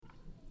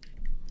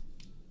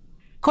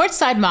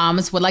Courtside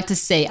Moms would like to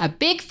say a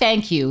big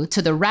thank you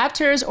to the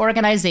Raptors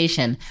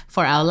organization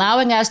for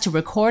allowing us to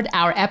record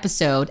our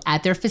episode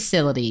at their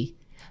facility.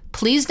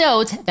 Please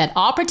note that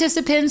all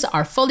participants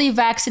are fully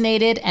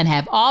vaccinated and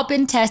have all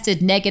been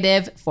tested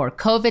negative for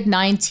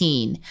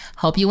COVID-19.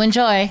 Hope you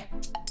enjoy.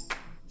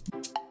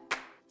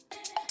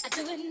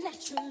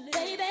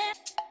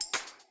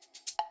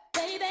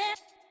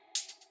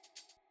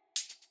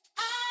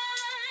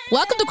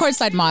 Welcome to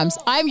Courtside Moms.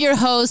 I'm your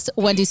host,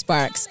 Wendy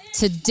Sparks.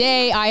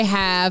 Today, I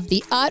have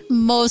the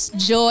utmost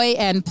joy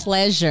and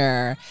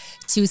pleasure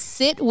to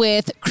sit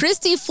with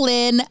Christy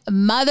Flynn,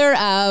 mother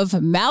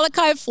of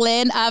Malachi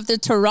Flynn of the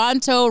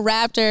Toronto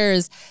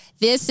Raptors.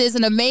 This is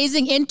an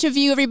amazing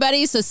interview,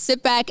 everybody, so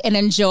sit back and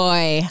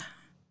enjoy.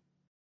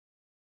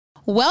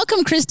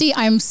 Welcome, Christy.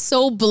 I'm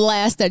so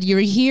blessed that you're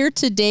here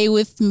today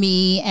with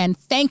me, and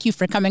thank you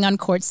for coming on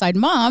Courtside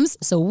Moms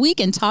so we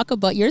can talk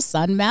about your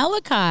son,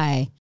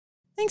 Malachi.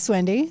 Thanks,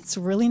 Wendy. It's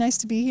really nice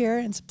to be here.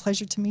 It's a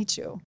pleasure to meet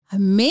you.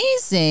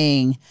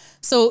 Amazing.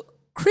 So,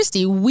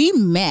 Christy, we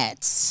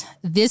met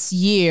this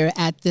year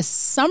at the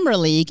Summer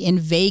League in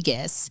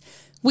Vegas.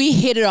 We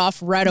hit it off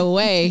right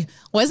away.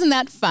 Wasn't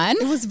that fun?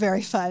 It was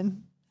very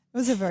fun. It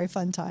was a very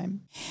fun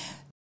time.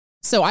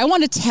 So I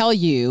want to tell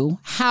you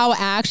how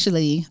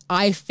actually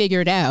I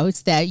figured out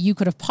that you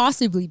could have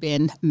possibly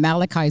been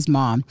Malachi's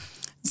mom.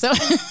 So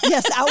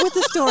yes, out with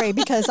the story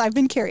because I've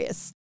been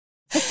curious.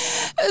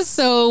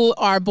 So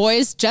our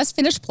boys just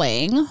finished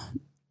playing,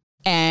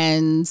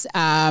 and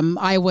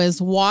I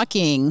was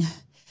walking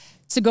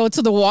to go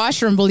to the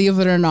washroom, believe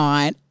it or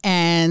not,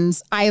 and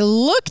I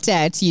looked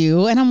at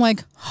you, and I'm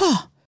like,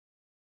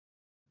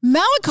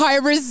 Malachi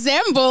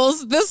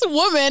resembles this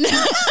woman,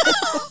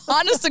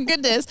 honest to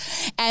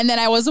goodness. And then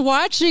I was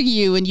watching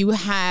you, and you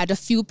had a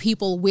few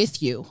people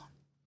with you.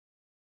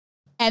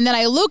 And then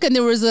I look, and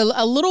there was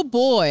a little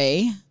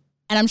boy,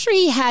 and I'm sure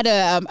he had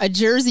a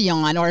jersey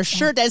on or a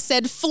shirt that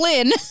said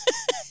Flynn.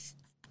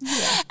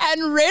 Yeah.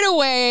 And right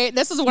away,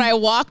 this is when I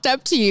walked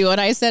up to you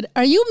and I said,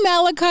 "Are you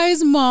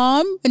Malachi's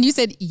mom?" And you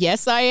said,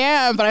 "Yes, I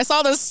am." But I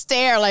saw the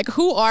stare, like,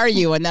 "Who are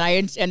you?" And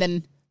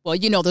then, well,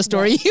 you know the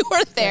story. Yeah. You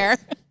were there.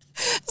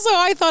 So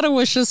I thought it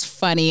was just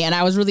funny. And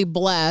I was really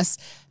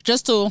blessed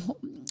just to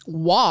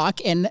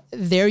walk, and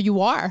there you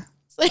are.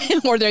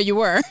 Or there you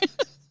were.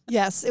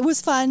 Yes, it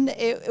was fun.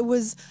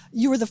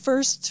 You were the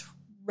first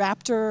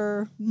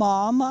Raptor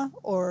mom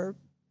or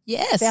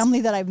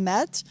family that I've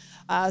met.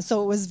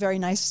 So it was very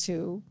nice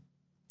to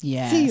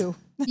see you.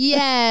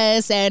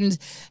 Yes, and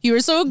you were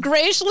so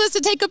gracious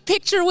to take a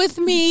picture with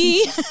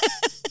me.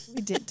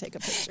 We did take a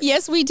picture.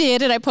 Yes, we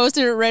did, and I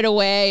posted it right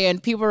away,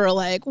 and people were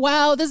like,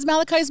 "Wow, this is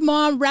Malachi's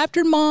mom,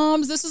 Raptor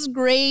Moms. This is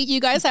great. You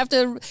guys have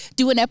to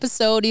do an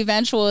episode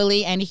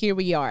eventually," and here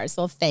we are,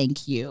 so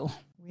thank you.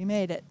 We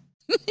made it.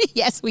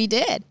 Yes, we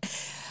did.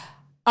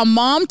 A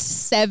mom to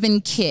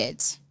 7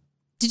 kids.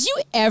 Did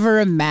you ever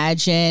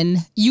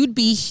imagine you'd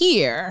be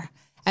here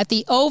at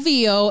the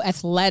OVO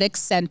Athletic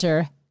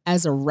Center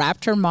as a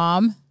Raptor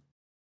mom?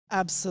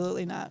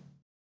 Absolutely not.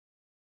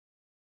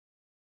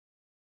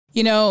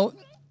 You know,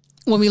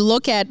 when we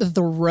look at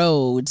the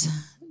road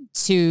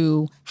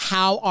to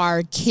how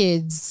our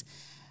kids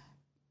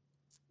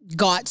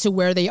got to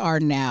where they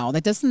are now,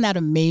 doesn't that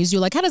amaze you?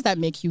 Like, how does that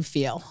make you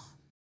feel?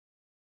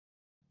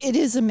 It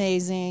is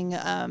amazing.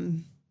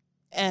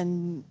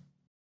 And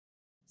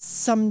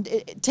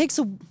it takes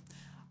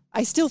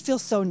I still feel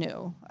so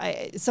new.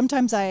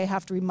 Sometimes I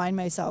have to remind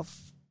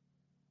myself,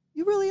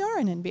 you really are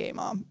an NBA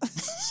mom.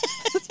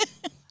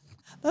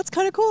 That's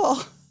kind of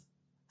cool.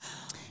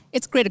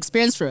 It's a great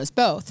experience for us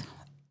both.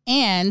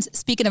 And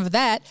speaking of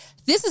that,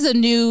 this is a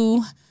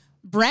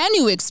brand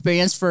new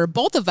experience for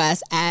both of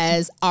us,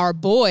 as our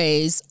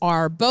boys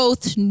are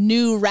both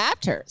new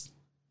Raptors.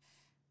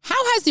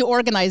 How has the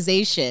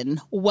organization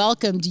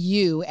welcomed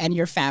you and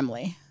your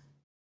family?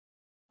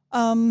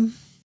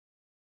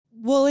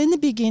 Well, in the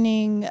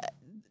beginning,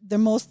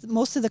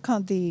 most of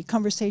the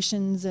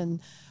conversations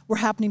were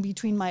happening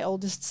between my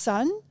oldest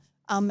son.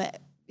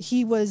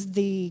 He was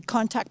the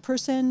contact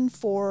person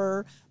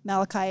for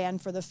Malachi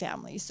and for the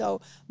family. So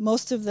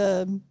most of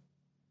the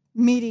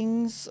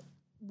meetings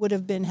would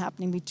have been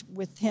happening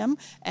with him,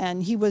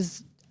 and he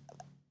was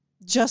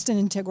just an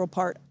integral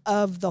part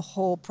of the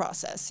whole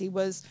process. He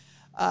was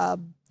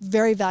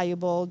very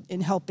valuable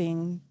in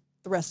helping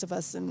the rest of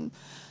us and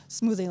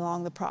smoothing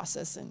along the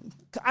process. And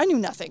I knew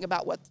nothing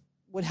about what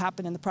would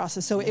happen in the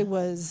process, so it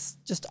was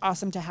just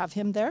awesome to have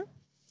him there.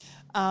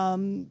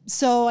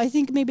 So I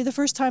think maybe the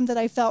first time that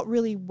I felt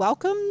really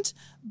welcomed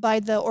by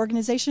the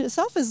organization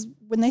itself is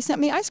when they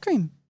sent me ice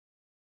cream.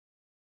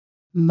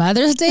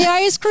 Mother's Day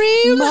ice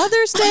cream?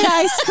 Mother's Day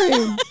ice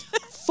cream.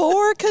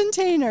 4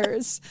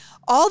 containers,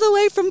 all the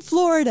way from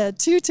Florida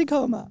to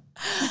Tacoma.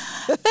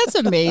 That's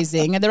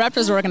amazing. And the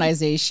Raptors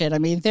organization, I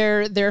mean,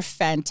 they're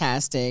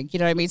fantastic. You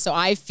know what I mean? So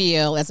I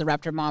feel, as a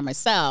Raptor mom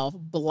myself,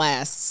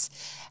 blessed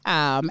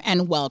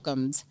and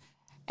welcomed.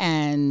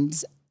 And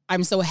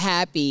I'm so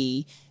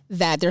happy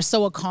that they're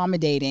so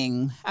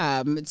accommodating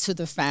to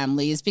the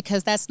families,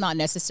 because that's not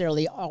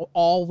necessarily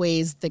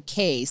always the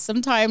case.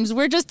 Sometimes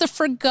we're just the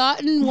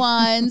forgotten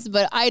ones,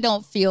 but I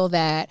don't feel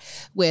that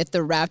with the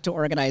Raptor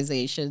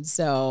organization.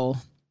 So,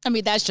 I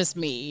mean, that's just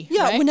me.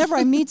 Yeah, right? whenever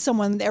I meet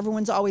someone,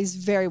 everyone's always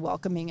very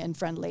welcoming and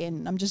friendly,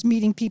 and I'm just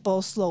meeting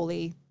people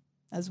slowly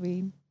as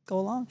we go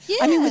along. Yeah.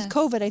 I mean, with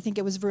COVID, I think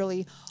it was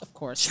really Of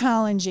course.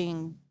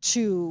 challenging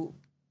to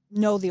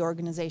know the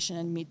organization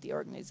and meet the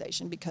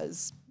organization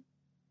because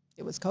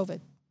it was COVID.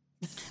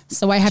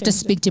 So I have to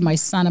speak to my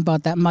son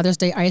about that Mother's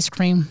Day ice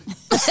cream.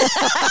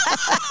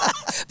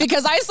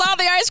 Because I saw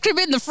the ice cream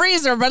in the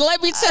freezer, but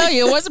let me tell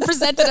you, it wasn't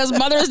presented as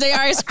Mother's Day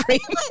ice cream.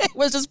 It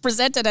was just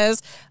presented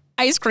as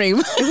ice cream.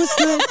 It was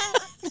good.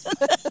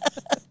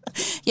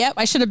 Yep,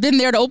 I should have been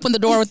there to open the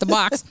door with the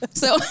box.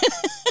 So,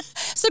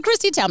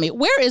 Christy, tell me,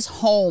 where is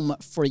home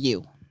for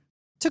you?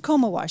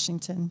 Tacoma,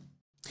 Washington.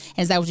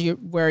 Is that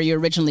where you're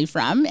originally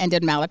from? And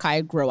did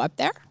Malachi grow up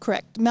there?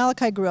 Correct.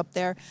 Malachi grew up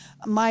there.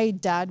 My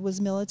dad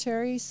was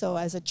military, so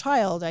as a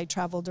child, I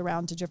traveled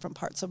around to different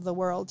parts of the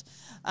world.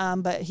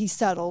 But he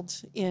settled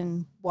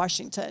in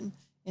Washington,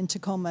 in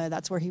Tacoma.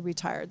 That's where he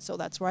retired. So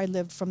that's where I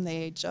lived from the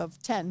age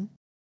of 10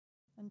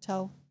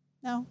 until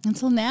now.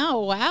 Until now.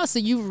 Wow. So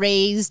you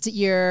raised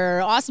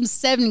your awesome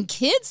 7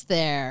 kids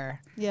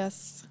there.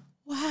 Yes.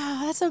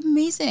 Wow, that's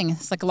amazing.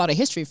 It's like a lot of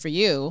history for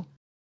you.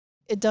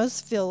 It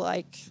does feel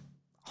like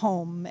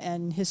home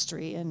and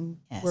history, and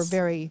Yes. we're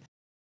very,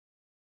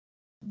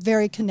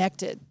 very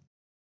connected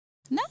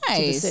Nice.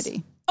 to the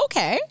city.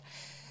 Okay.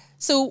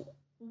 So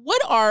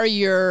what are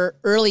your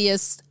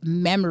earliest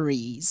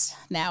memories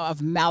now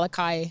of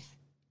Malachi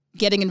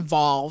getting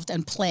involved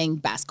and playing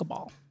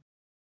basketball?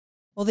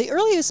 Well, the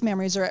earliest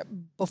memories are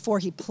before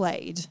he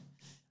played.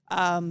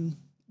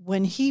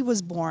 When he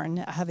was born,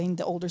 having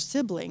the older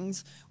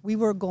siblings, we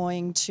were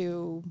going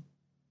to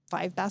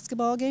 5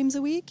 basketball games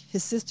a week.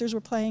 His sisters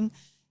were playing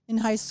in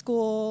high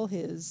school.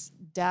 His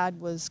dad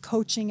was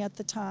coaching at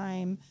the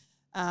time.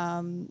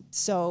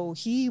 So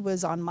he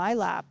was on my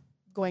lap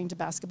going to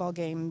basketball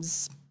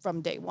games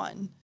from day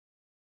one.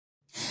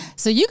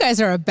 So you guys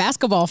are a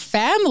basketball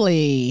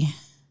family.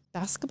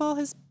 Basketball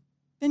has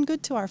been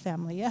good to our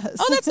family, yes.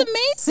 Oh, that's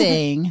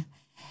amazing.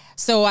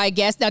 So I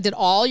guess now, did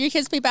all your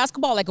kids play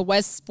basketball? Like,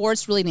 was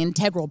sports really an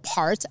integral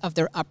part of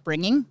their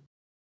upbringing?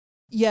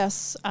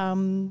 Yes,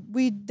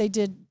 they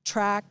did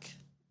track,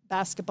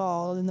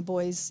 basketball, and the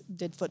boys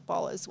did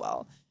football as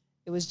well.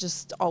 It was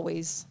just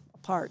always a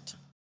part.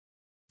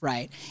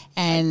 Right.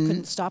 I And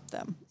couldn't stop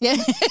them. yeah.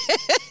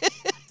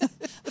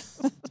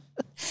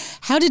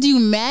 How did you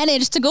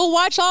manage to go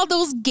watch all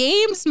those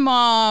games,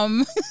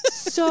 Mom?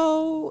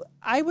 So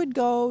I would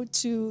go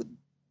to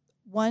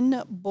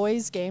one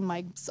boys' game,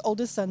 my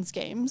oldest son's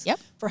games, Yep.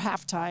 for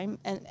halftime.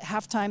 And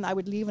halftime, I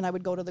would leave and I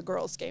would go to the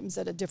girls' games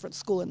at a different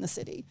school in the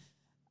city.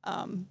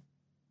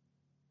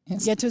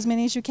 Yes. Get to as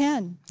many as you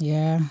can.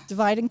 Yeah,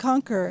 Divide and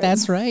conquer.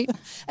 that's right.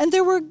 And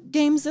there were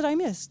games that I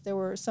missed. There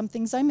were some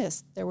things I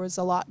missed. There was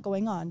a lot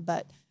going on,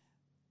 but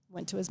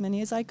went to as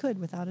many as I could,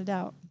 without a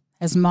doubt.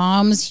 As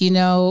moms,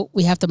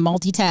 we have to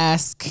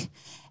multitask,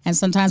 and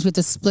sometimes we have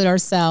to split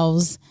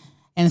ourselves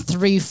in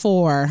 3,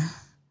 4.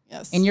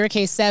 Yes. In your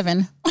case,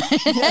 7.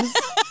 Yes.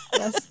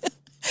 Yes.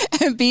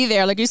 And be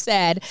there, like you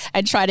said,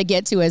 and try to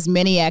get to as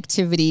many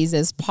activities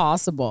as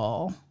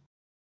possible.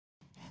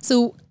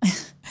 So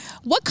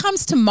what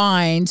comes to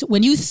mind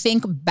when you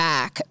think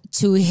back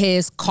to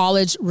his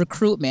college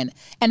recruitment,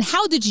 and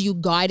how did you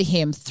guide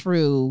him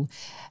through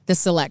the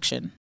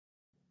selection?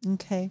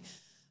 Okay.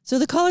 So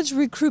the college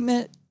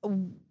recruitment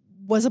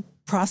was a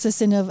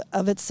process in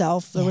of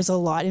itself. There was a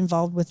lot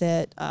involved with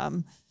it.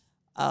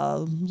 A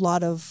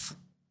lot of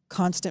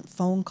constant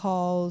phone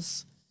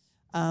calls.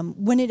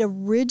 When it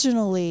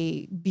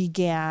originally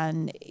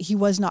began, he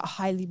was not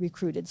highly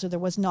recruited, so there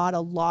was not a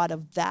lot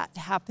of that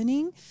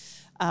happening.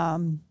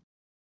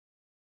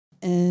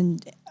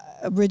 And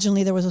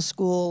originally there was a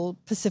school,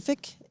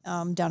 Pacific,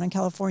 down in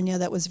California,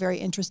 that was very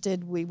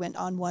interested. We went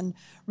on one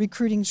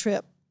recruiting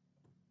trip.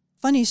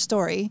 Funny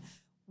story.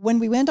 When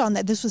we went on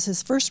that, this was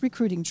his first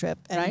recruiting trip,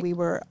 and Right. we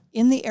were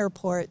in the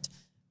airport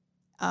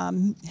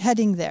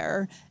heading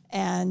there,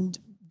 and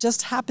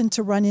just happened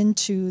to run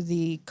into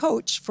the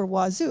coach for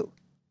Wazoo,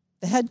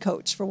 the head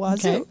coach for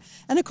Wazoo. Okay.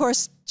 And of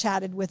course,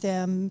 chatted with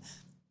him,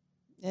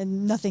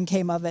 and nothing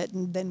came of it,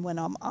 and then went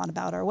on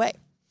about our way.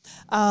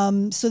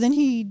 So then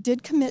he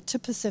did commit to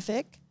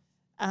Pacific,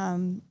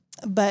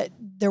 but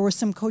there were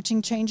some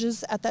coaching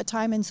changes at that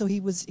time, and so he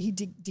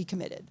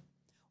decommitted.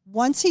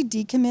 Once he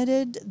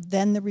decommitted,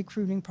 then the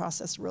recruiting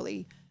process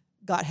really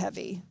got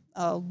heavy.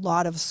 A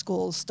lot of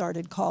schools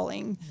started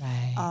calling.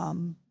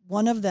 Right.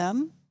 One of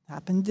them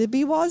happened to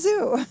be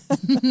Wazoo,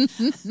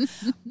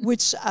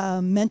 which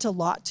meant a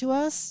lot to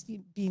us,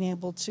 being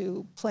able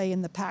to play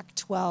in the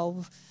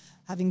Pac-12,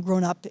 having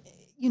grown up,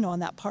 in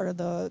that part of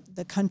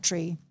the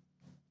country.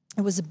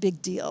 It was a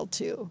big deal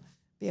to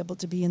be able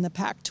to be in the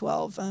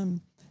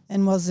Pac-12,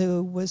 and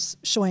Wazoo was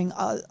showing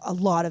a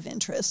lot of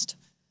interest.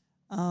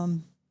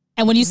 And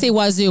And when you say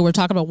Wazoo, we're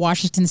talking about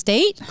Washington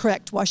State?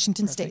 Correct.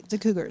 Washington State, the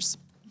Cougars.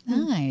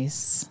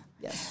 Nice.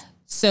 Yes.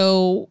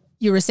 So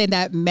you were saying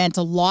that meant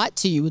a lot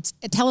to you.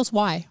 Tell us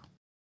why.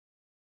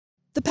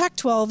 The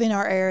Pac-12 in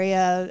our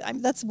area,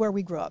 that's where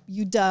we grew up.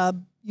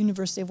 UW,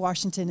 University of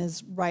Washington,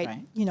 is right.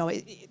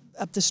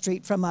 Up the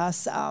street from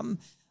us. And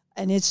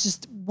it's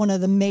just one of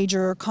the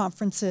major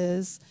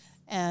conferences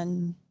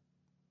and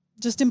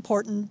just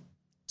important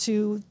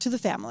to the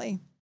family.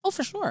 Oh,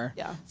 for sure.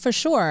 Yeah. For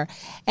sure.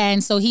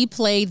 And so he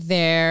played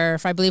there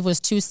for, I believe it was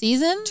 2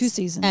 seasons? 2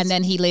 seasons. And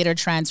then he later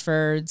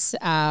transferred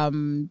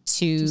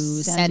to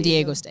San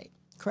Diego State.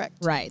 Correct.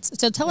 Right.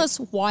 So tell us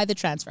why the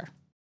transfer.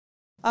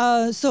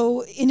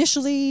 So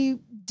initially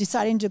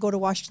deciding to go to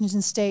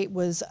Washington State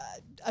was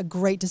a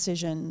great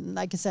decision.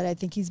 Like I said, I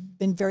think he's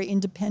been very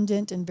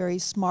independent and very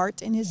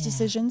smart in his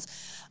decisions.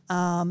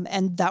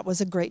 And that was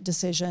a great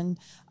decision.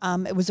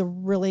 It was a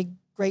really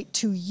great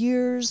 2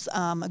 years,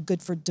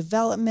 good for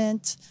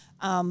development.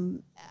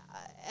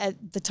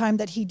 At the time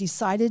that he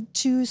decided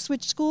to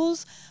switch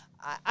schools,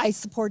 I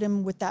support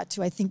him with that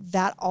too. I think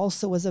that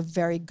also was a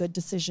very good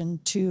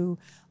decision to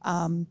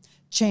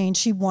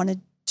change. He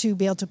wanted to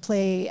be able to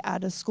play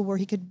at a school where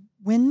he could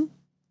win,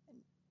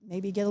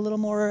 maybe get a little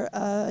more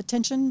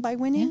attention by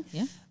winning.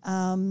 Yeah.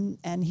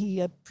 And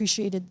he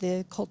appreciated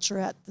the culture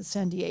at the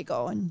San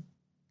Diego and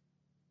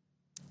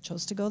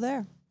chose to go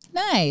there.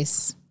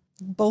 Nice.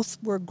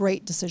 Both were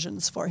great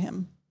decisions for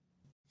him.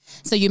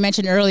 So you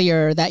mentioned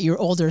earlier that your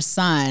older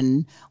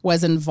son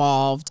was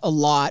involved a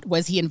lot.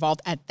 Was he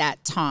involved at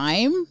that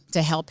time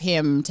to help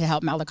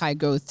Malachi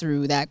go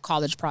through that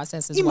college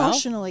process as well?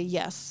 Emotionally,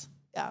 yes.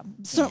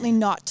 Certainly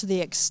not to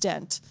the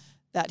extent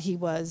that he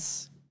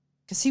was,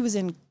 because he was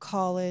in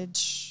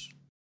college.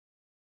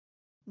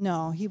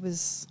 No, he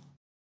was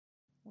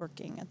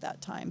working at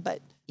that time, but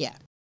yeah.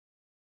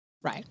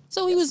 Right.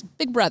 So he was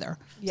big brother,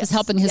 yes. just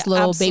helping his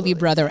little absolutely. baby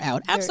brother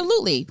out.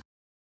 Absolutely.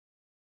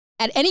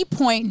 At any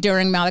point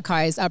during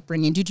Malachi's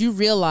upbringing, did you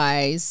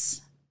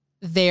realize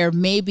there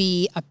may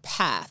be a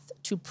path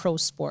to pro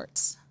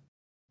sports?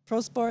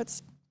 Pro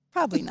sports?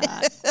 Probably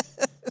not.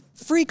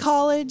 Free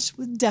college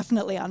was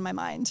definitely on my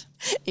mind.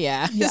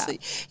 Yeah.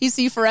 You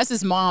see, for us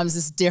as moms,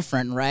 it's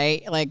different,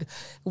 right? Like,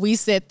 we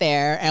sit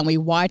there and we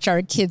watch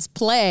our kids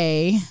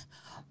play,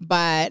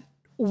 but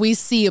we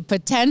see a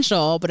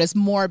potential, but it's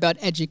more about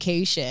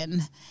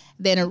education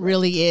than it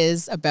really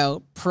is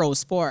about pro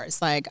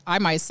sports. Like, I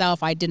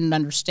myself, I didn't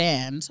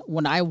understand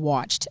when I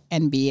watched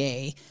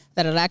NBA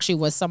that it actually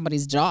was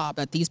somebody's job,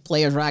 that these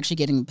players were actually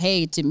getting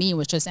paid. To me, it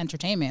was just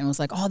entertainment. It was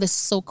like, oh, this is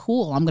so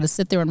cool. I'm going to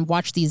sit there and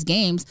watch these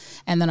games,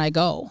 and then I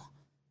go,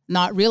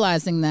 not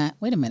realizing that,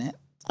 wait a minute,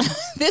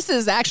 this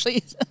is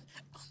actually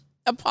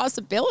a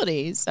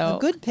possibility. So a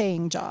good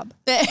paying job,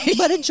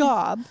 but a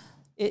job.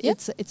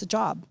 It's a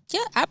job. Yeah,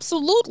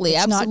 absolutely.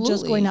 It's absolutely. not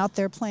just going out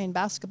there playing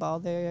basketball.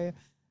 They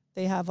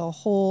have a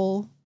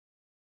whole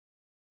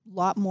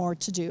lot more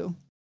to do.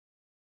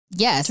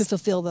 Yes. To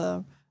fulfill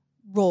the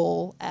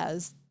role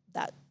as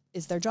that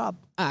is their job.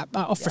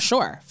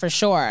 For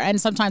sure. And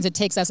sometimes it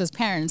takes us as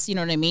parents, you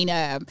know what I mean?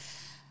 A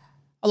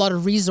lot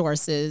of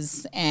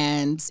resources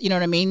and, you know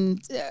what I mean?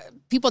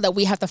 People that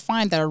we have to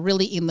find that are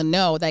really in the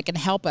know that can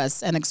help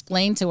us and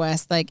explain to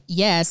us, like,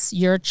 yes,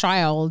 your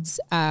child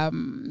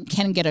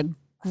can get a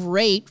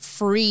great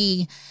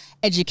free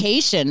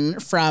education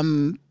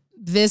from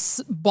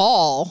this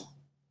ball,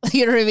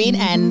 you know what I mean?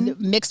 Mm-hmm. And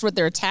mixed with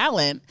their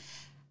talent.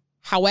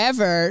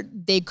 However,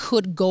 they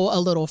could go a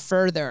little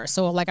further.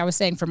 So like I was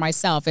saying for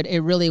myself, it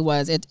really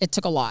was, it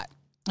took a lot.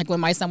 Like when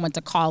my son went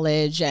to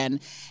college and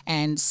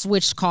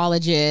switched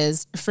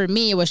colleges, for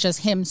me, it was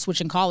just him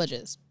switching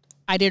colleges.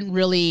 I didn't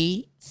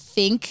really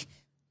think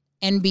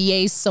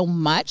NBA so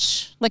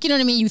much. Like, you know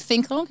what I mean? You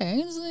think,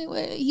 okay,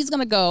 he's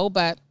going to go,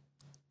 but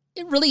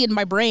it really in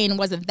my brain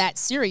wasn't that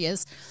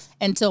serious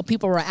until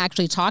people were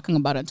actually talking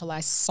about it, until I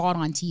saw it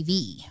on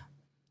TV.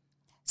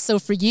 So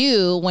for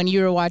you, when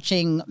you were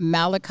watching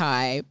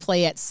Malachi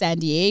play at San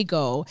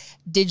Diego,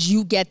 did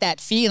you get that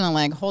feeling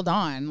like, hold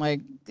on, like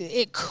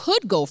it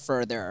could go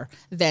further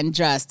than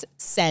just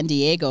San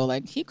Diego?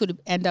 Like he could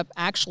end up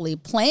actually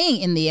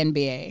playing in the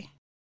NBA.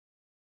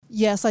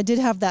 Yes, I did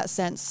have that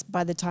sense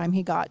by the time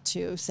he got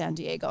to San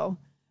Diego.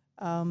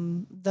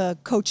 The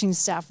coaching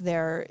staff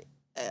there,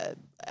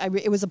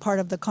 it was a part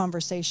of the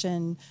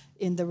conversation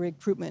in the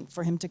recruitment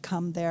for him to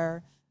come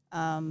there.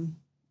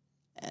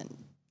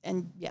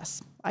 And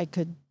yes, I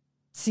could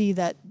see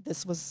that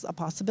this was a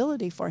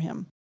possibility for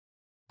him.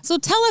 So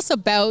tell us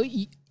about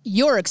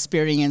your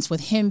experience with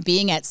him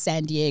being at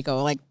San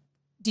Diego. Like,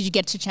 did you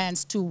get a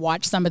chance to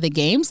watch some of the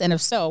games? And if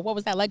so, what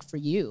was that like for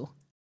you?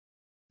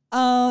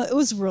 It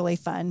was really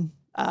fun.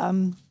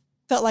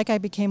 Felt like I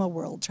became a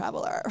world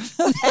traveler,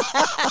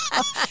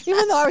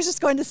 even though I was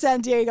just going to San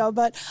Diego,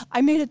 but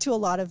I made it to a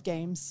lot of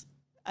games.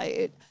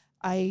 I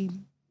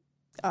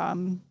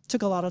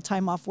took a lot of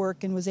time off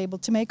work and was able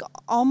to make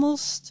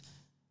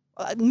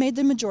made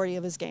the majority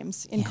of his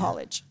games in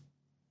college.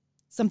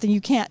 something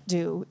you can't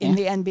do in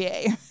the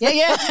NBA.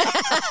 Yeah.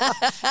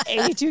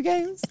 82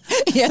 games.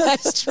 Yeah,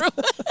 that's true.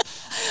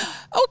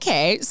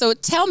 Okay, so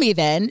tell me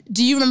then,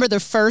 do you remember the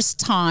first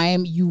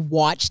time you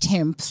watched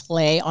him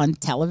play on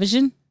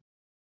television?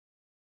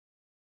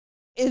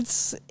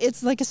 It's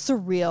like a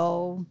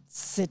surreal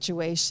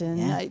situation.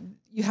 Yeah.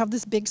 You have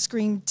this big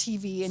screen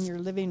TV in your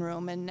living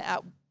room, and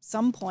at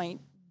some point,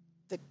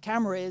 the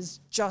camera is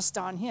just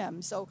on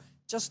him. So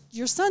just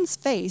your son's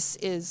face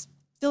is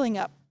filling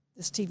up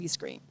this TV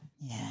screen.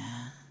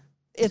 Yeah.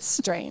 It's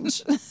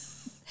strange.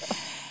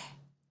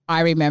 I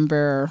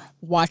remember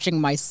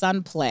watching my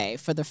son play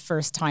for the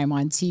first time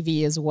on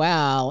TV as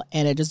well,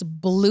 and it just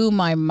blew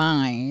my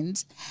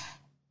mind.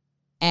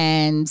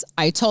 And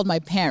I told my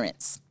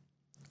parents.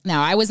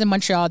 Now, I was in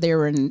Montreal, they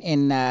were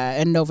in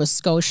Nova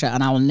Scotia,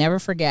 and I will never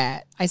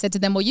forget. I said to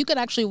them, well, you could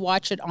actually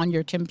watch it on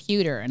your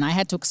computer. And I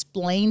had to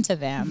explain to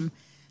them,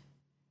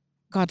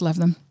 God love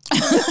them,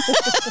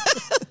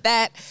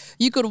 that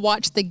you could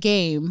watch the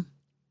game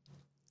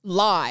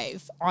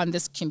live on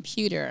this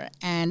computer.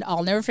 And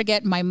I'll never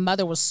forget, my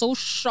mother was so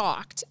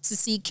shocked to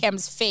see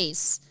Kem's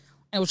face.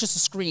 And it was just a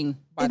screen,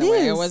 by the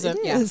way. It wasn't.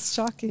 It is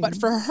shocking. But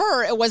for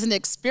her, it was an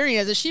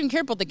experience. She didn't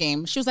care about the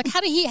game. She was like,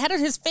 how did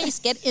his face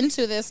get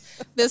into this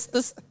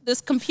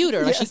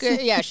computer? Like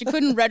Yes. she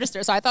couldn't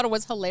register. So I thought it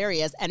was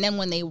hilarious. And then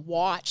when they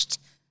watched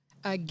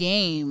a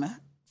game,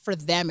 for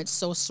them, it's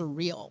so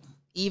surreal.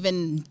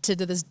 Even to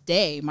this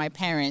day, my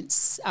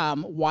parents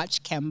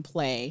watch Kem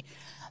play.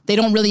 They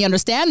don't really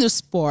understand the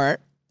sport,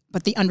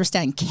 but they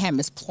understand Kem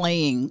is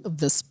playing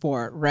the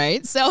sport,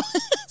 right? So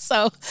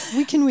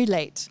we can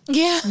relate.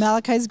 yeah.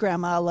 Malachi's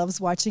grandma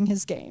loves watching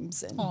his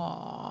games. And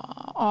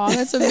Oh,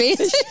 that's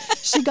amazing.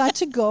 she got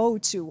to go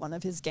to one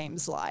of his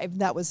games live.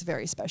 That was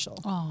very special.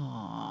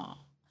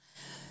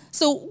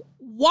 So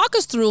walk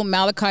us through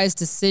Malachi's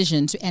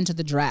decision to enter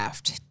the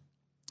draft.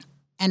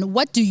 And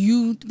what did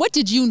you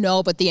know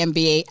about the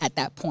NBA at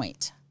that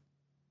point?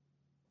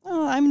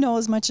 Oh, I know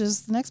as much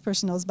as the next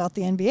person knows about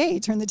the NBA. You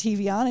turn the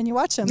TV on and you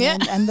watch them. Yeah.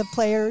 And the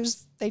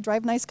players, they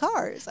drive nice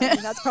cars. I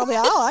mean, that's probably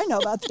all I know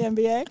about the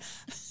NBA.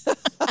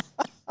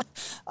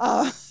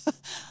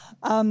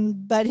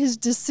 But his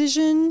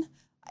decision,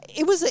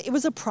 it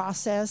was a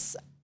process.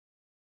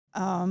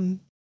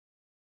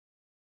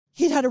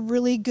 He'd had a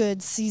really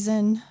good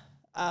season,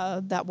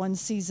 that one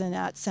season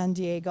at San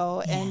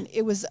Diego, and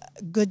it was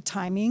good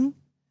timing.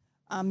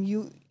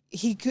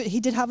 He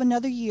did have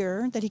another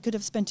year that he could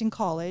have spent in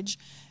college,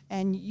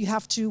 and you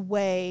have to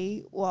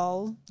weigh,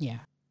 well,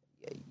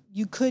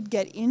 you could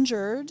get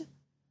injured,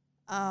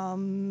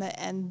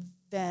 and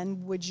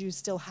then would you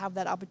still have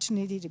that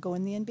opportunity to go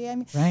in the NBA? I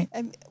mean, Right.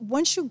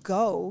 Once you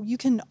go, you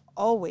can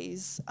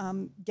always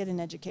get an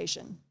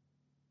education,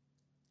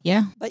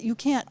 Yeah. but you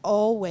can't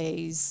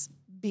always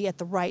be at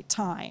the right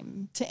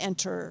time to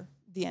enter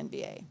the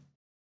NBA.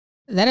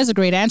 That is a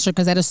great answer,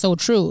 because that is so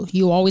true.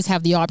 You always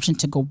have the option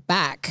to go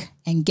back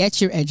and get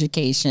your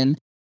education.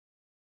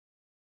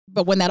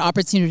 But when that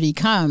opportunity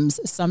comes,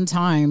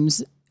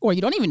 sometimes, or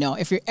you don't even know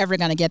if you're ever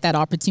going to get that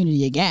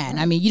opportunity again.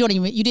 I mean, you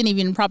didn't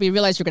even probably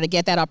realize you're going to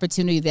get that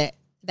opportunity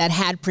that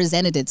had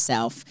presented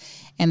itself.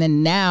 And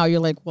then now you're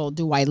like, well,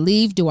 do I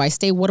leave? Do I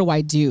stay? What do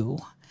I do?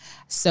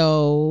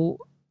 So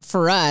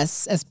for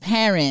us as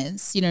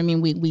parents, you know what I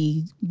mean?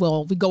 We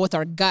go with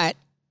our gut,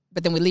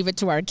 but then we leave it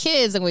to our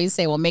kids and we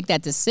say, well, make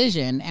that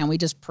decision. And we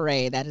just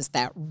pray that it's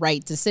that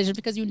right decision,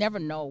 because you never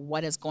know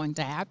what is going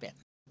to happen.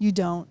 You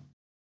don't.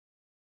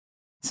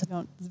 It's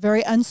a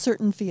very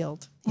uncertain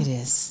field. It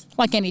is.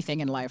 Like anything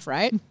in life,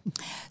 right?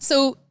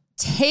 So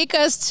take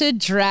us to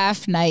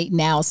draft night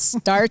now,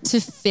 start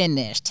to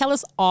finish. Tell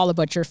us all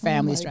about your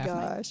family's draft night.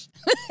 Oh my gosh.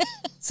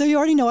 So you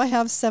already know I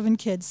have 7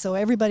 kids, so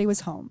everybody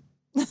was home.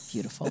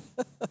 Beautiful.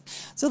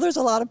 So there's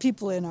a lot of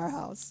people in our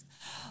house.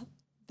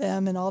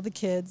 Them and all the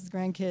kids, the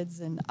grandkids,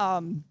 and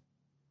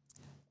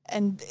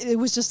it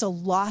was just a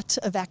lot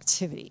of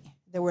activity.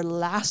 There were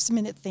last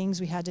minute things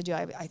we had to do.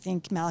 I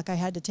think Malachi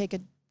had to take a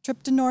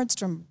trip to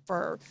Nordstrom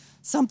for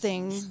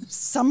something.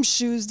 Some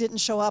shoes didn't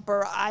show up,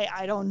 or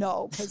I don't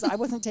know, because I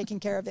wasn't taking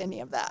care of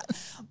any of that.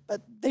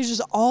 But there's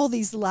just all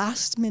these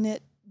last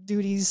minute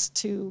duties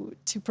to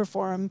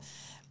perform.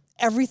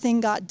 Everything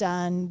got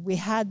done. We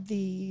had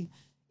the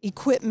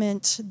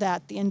equipment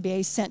that the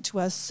NBA sent to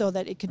us so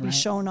that it could be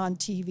shown on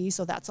TV.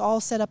 So that's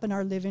all set up in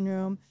our living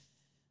room.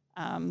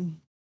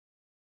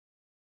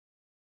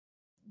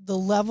 The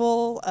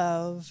level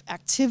of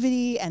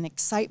activity and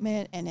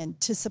excitement and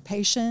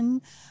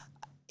anticipation,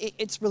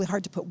 it's really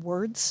hard to put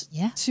words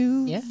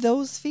to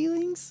those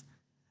feelings.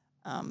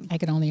 I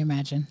can only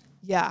imagine.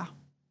 Yeah.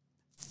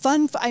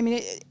 Fun. I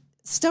mean,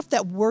 stuff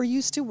that we're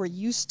used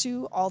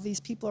to, all these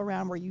people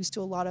around, we're used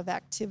to a lot of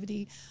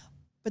activity.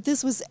 But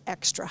this was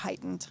extra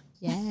heightened.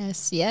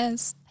 Yes,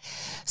 yes.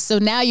 So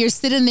now you're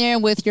sitting there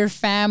with your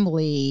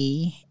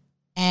family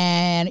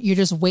and you're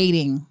just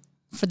waiting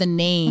for the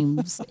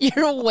names.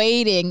 You're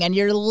waiting and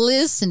you're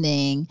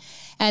listening.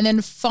 And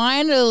then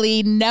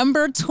finally,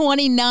 number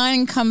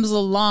 29 comes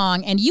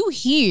along and you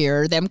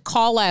hear them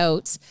call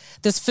out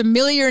this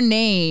familiar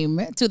name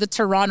to the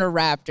Toronto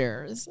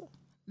Raptors.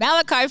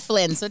 Malachi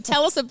Flynn. So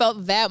tell us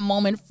about that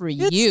moment for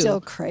you. It's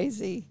still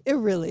crazy. It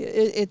really,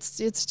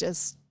 it's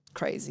just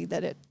crazy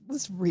that it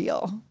was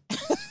real.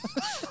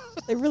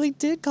 They really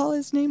did call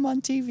his name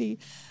on TV.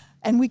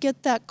 And we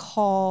get that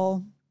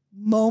call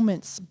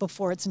moments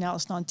before it's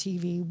announced on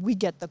TV. We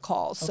get the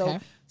call. So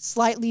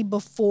slightly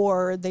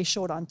before they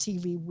show it on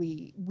TV,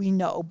 we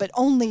know, but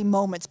only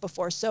moments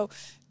before. So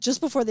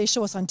just before they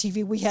show us on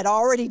TV, we had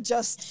already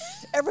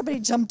everybody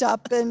jumped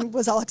up and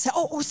was all excited.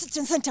 Oh,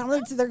 sit down.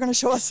 They're going to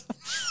show us.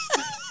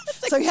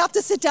 So you have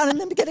to sit down and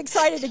then get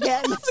excited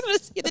again. I was going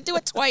to say they do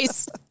it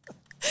twice.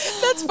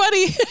 That's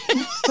funny.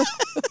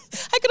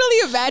 I can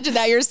only imagine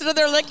that. You're sitting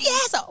there like,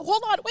 yes,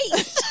 hold on, wait.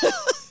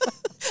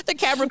 The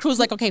camera crew's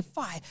like, okay,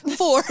 5,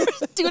 4,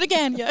 do it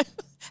again. Yeah.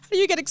 How do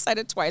you get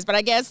excited twice? But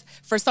I guess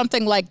for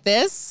something like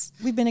this.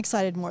 We've been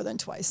excited more than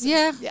twice.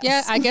 Yeah. Yes.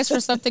 Yeah. I guess for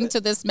something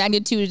to this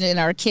magnitude in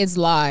our kids'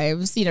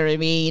 lives, you know what I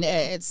mean?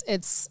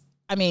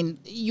 I mean,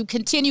 you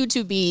continue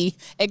to be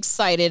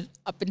excited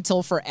up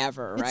until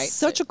forever, right? It's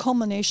such a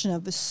culmination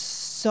of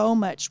so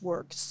much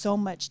work, so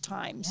much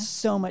time,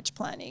 so much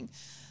planning,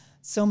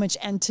 so much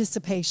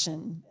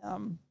anticipation.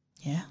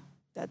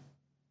 That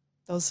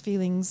those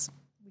feelings,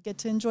 we get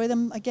to enjoy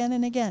them again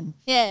and again.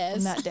 Yes.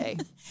 On that day.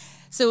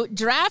 So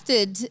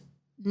drafted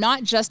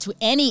not just to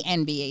any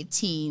NBA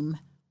team,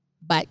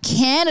 but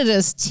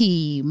Canada's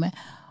team.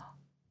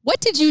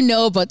 What did you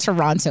know about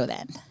Toronto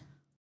then?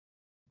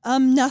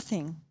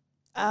 Nothing.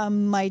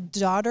 My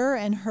daughter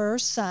and her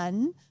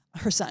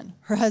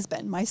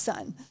husband, my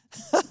son,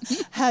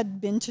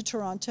 had been to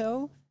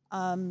Toronto.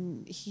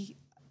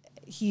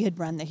 He had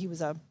run there. He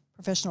was a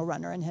professional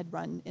runner and had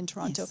run in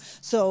Toronto. Yes.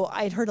 So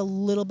I'd heard a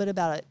little bit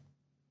about it.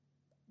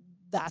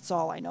 That's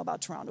all I know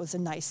about Toronto. It's a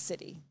nice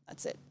city.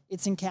 That's it.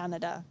 It's in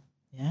Canada.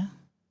 Yeah.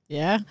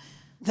 Yeah.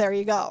 There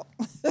you go.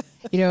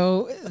 You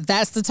know,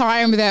 that's the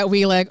time that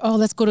we like, oh,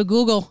 let's go to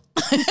Google.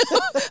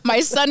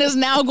 My son is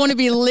now going to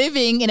be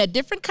living in a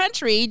different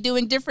country,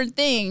 doing different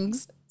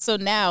things. So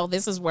now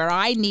this is where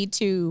I need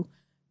to,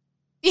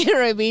 you know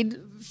what I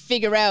mean,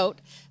 figure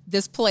out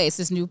this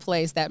new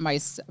place that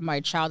my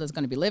child is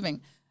going to be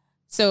living.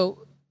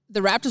 So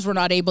the Raptors were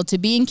not able to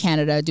be in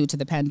Canada due to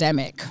the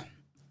pandemic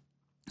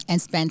and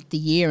spent the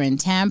year in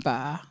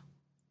Tampa.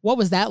 What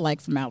was that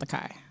like for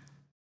Malachi?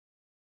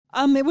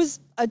 It was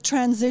a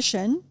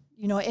transition.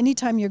 You know,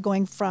 anytime you're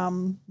going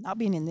from not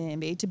being in the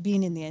NBA to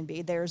being in the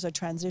NBA, there's a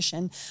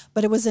transition.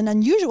 But it was an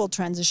unusual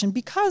transition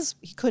because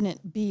he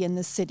couldn't be in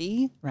the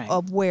city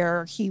of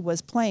where he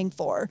was playing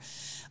for.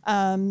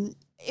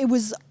 It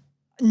was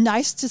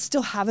nice to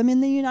still have him in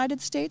the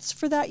United States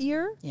for that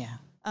year. Yeah.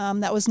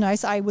 That was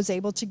nice. I was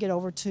able to get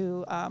over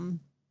to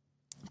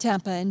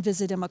Tampa and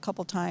visit him a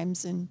couple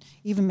times and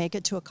even make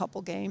it to a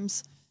couple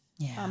games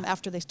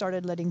after they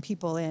started letting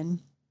people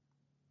in.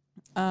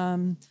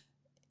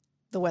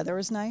 The weather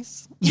was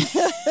nice.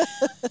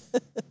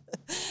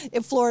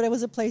 In Florida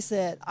was a place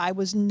that I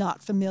was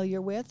not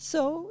familiar with,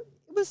 so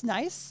it was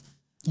nice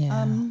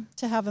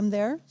to have him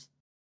there.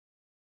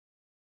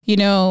 You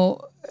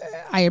know,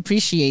 I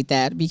appreciate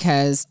that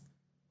because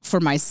for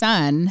my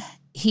son,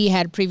 he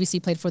had previously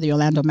played for the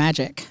Orlando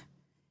Magic.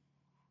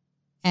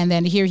 And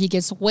then here he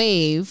gets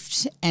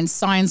waived and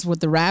signs with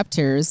the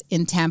Raptors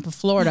in Tampa,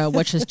 Florida,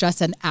 which is just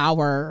an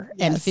hour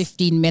and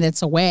 15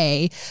 minutes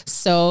away.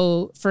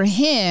 So for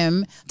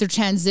him, the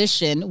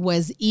transition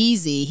was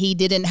easy. He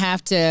didn't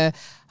have to,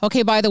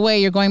 okay, by the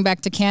way, you're going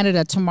back to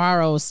Canada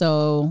tomorrow,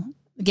 so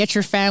get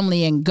your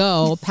family and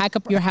go. Pack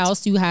up your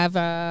house. You have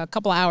a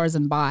couple hours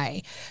and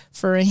bye.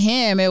 For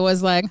him, it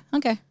was like,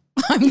 okay.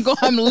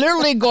 I'm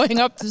literally going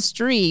up the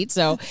street.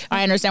 So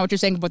I understand what you're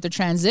saying about the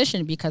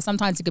transition because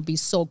sometimes it could be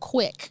so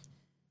quick.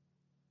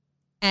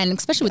 And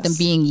especially with them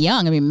being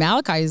young. I mean,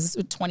 Malachi is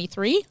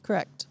 23.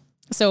 Correct.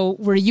 So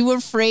were you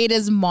afraid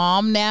as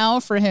mom now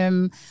for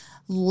him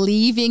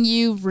leaving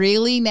you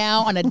really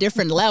now on a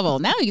different level?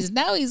 Now he's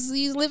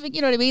living,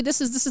 you know what I mean?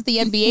 This is the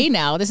NBA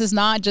now. This is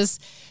not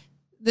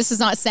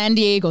San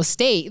Diego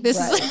State.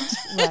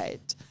 Right.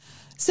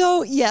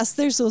 So, yes,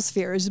 there's those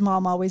fears.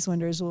 Mom always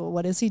wonders, well,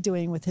 what is he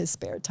doing with his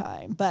spare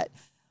time? But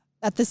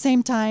at the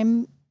same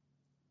time,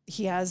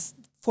 he has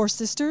 4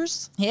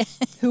 sisters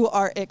who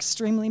are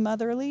extremely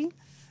motherly.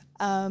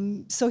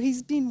 So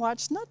he's being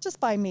watched not just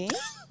by me.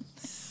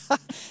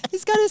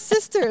 He's got his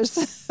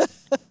sisters.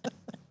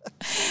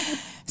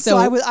 So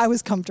I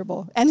was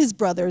comfortable. And his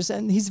brothers,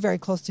 and he's very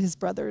close to his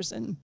brothers.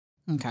 And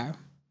okay.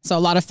 So a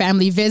lot of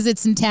family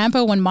visits in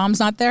Tampa when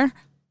mom's not there?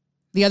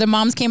 The other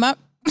moms came up?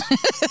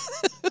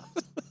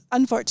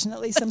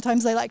 Unfortunately,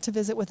 sometimes they like to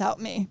visit without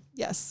me.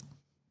 Yes.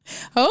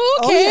 Okay.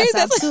 Oh, yes,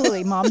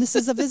 absolutely. Mom, this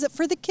is a visit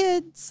for the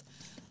kids.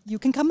 You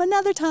can come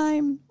another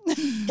time.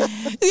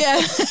 Yeah.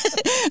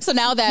 So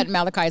now that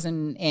Malachi's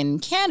in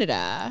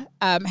Canada,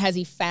 has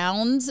he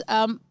found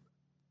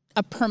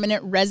a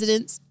permanent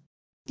residence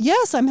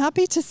Yes, I'm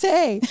happy to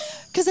say,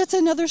 because that's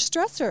another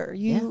stressor.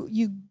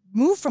 You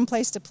move from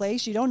place to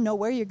place. You don't know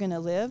where you're going to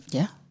live.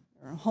 Yeah.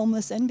 You're a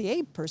homeless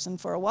NBA person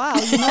for a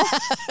while, you know.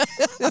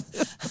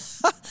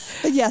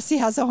 But yes, he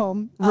has a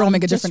home.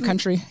 Roaming a different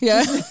country.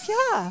 Yeah.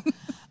 Yeah.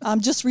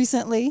 Just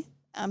recently.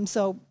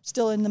 So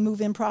still in the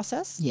move-in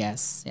process.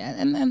 Yes. Yeah.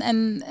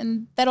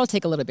 And that'll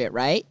take a little bit,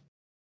 right?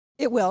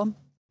 It will.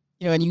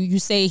 You know, and you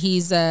say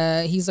he's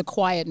a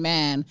quiet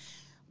man.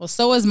 Well,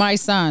 so is my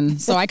son.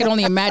 So I can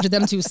only imagine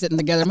them two sitting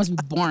together. It must be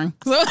boring.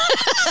 So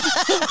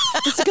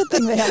it's a good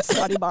thing they have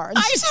Scotty Barnes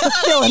to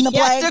fill in the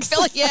blanks.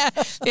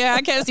 Yeah.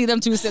 I can't see them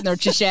two sitting there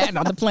chit-chatting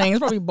on the plane. It's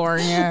probably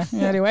boring. Yeah.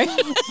 Anyway.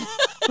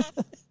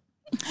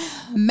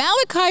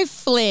 Malachi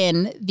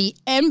Flynn, the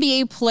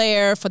NBA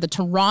player for the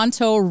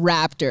Toronto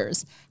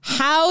Raptors.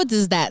 How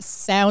does that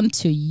sound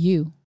to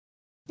you?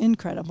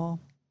 Incredible.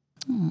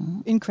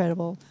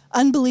 Incredible.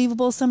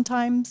 Unbelievable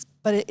sometimes,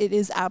 but it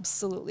is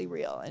absolutely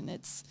real, and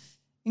it's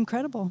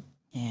incredible.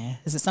 Yeah.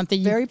 Is it something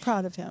you... Very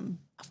proud of him.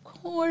 Of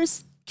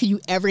course. Can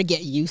you ever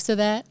get used to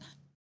that?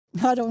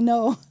 I don't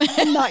know.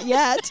 Not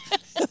yet.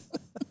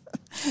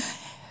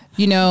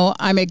 You know,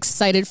 I'm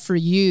excited for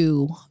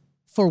you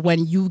for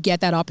when you get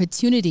that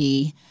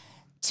opportunity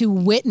to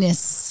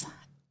witness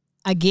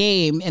a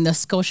game in the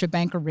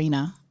Scotiabank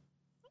Arena.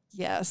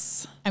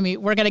 Yes. I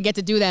mean, we're going to get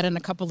to do that in a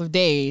couple of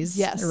days.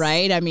 Yes.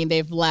 Right? I mean,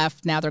 they've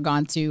left. Now they're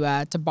gone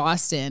to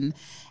Boston,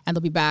 and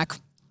they'll be back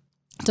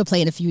to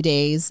play in a few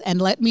days.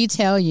 And let me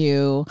tell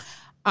you,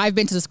 I've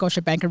been to the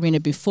Scotiabank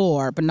Arena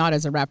before, but not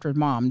as a Raptor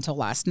mom until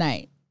last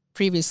night.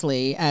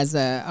 Previously as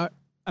a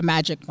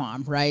Magic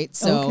mom, right?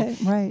 So okay,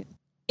 right.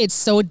 It's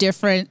so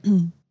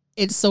different.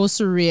 It's so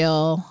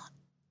surreal.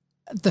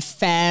 The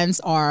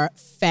fans are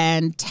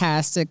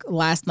fantastic.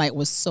 Last night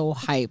was so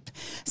hype.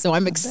 So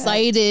I'm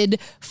excited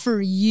for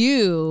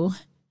you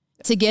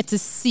to get to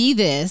see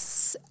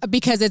this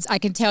because I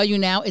can tell you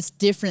now it's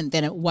different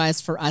than it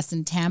was for us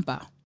in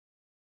Tampa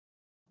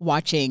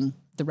watching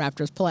the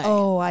Raptors play.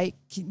 Oh,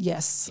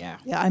 yes. Yeah,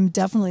 I'm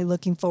definitely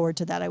looking forward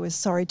to that. I was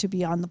sorry to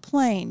be on the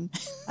plane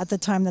at the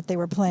time that they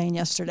were playing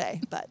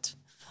yesterday, but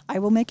I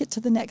will make it to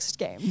the next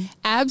game.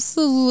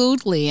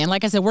 Absolutely. And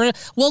like I said,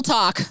 we'll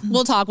talk.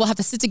 We'll talk. We'll have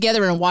to sit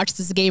together and watch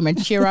this game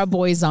and cheer our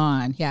boys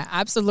on. Yeah,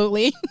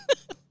 absolutely.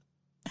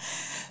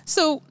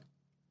 So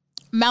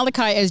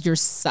Malachi is your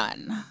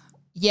son.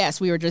 Yes,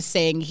 we were just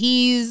saying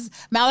he's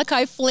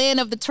Malachi Flynn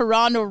of the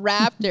Toronto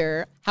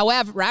Raptors.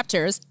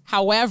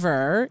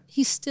 However,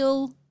 he's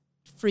still,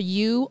 for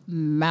you,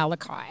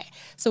 Malachi.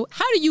 So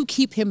how do you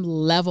keep him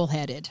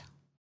level-headed?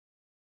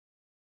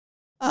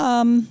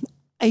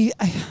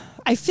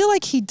 I feel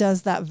like he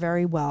does that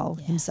very well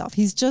himself.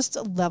 He's just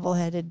a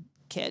level-headed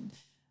kid.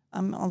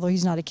 Although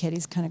he's not a kid,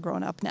 he's kind of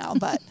grown up now.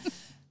 But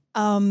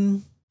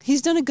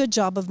he's done a good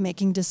job of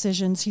making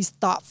decisions. He's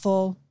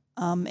thoughtful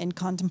and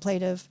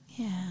contemplative.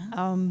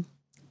 Yeah.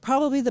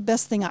 Probably the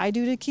best thing I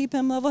do to keep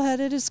him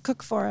level-headed is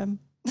cook for him.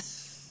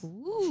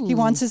 Ooh. He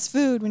wants his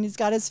food. When he's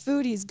got his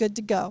food, he's good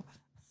to go.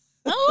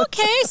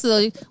 Okay,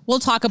 so we'll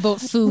talk about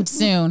food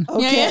soon.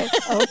 Okay,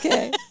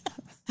 okay.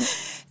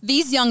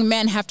 These young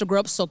men have to grow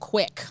up so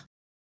quick.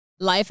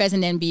 Life as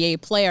an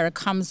NBA player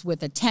comes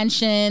with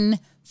attention,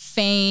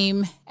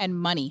 fame, and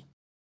money.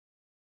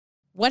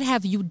 What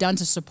have you done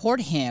to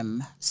support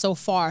him so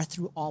far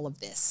through all of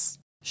this?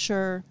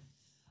 Sure.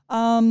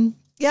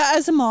 Yeah,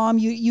 as a mom,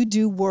 you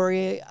do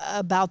worry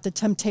about the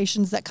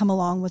temptations that come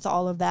along with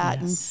all of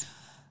that, yes. And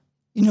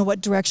you know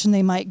what direction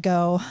they might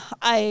go.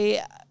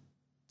 I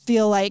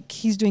feel like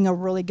he's doing a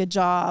really good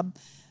job,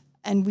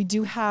 and we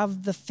do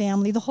have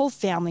the whole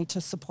family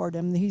to support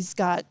him. He's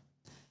got,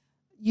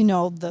 you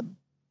know, the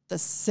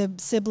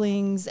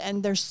siblings,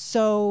 and they're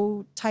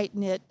so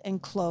tight-knit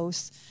and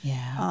close.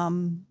 Yeah.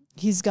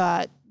 He's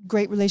got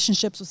great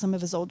relationships with some of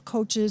his old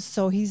coaches,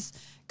 so he's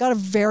got a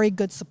very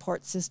good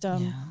support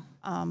system.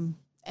 Yeah.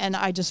 And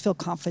I just feel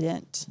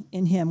confident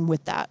in him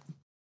with that.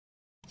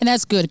 And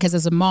that's good because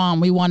as a mom,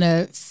 we want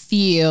to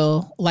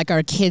feel like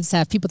our kids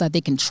have people that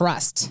they can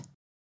trust.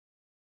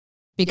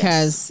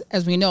 Because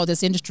as we know,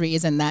 this industry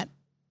isn't that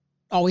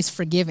always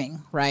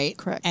forgiving, right?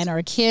 Correct. And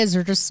our kids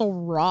are just so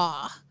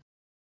raw.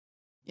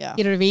 Yeah.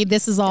 You know what I mean?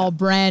 This is all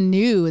brand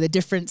new. The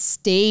different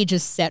stage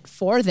is set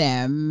for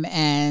them,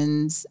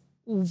 and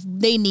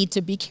they need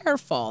to be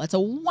careful. It's a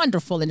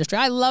wonderful industry.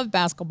 I love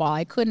basketball.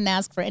 I couldn't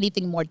ask for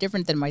anything more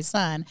different than my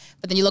son.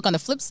 But then you look on the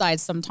flip side,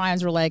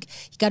 sometimes we're like,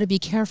 you got to be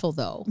careful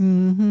though.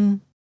 Mm-hmm.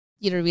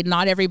 You know what I mean?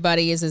 Not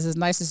everybody is as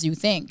nice as you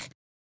think.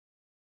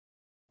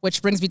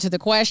 Which brings me to the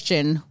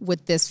question,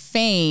 with this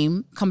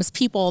fame comes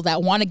people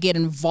that want to get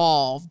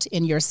involved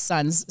in your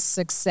son's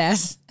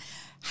success.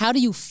 How do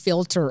you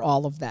filter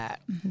all of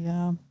that?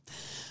 Yeah.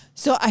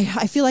 So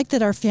I feel like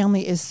that our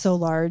family is so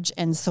large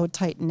and so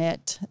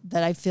tight-knit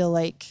that I feel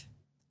like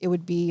it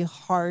would be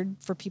hard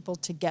for people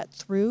to get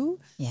through.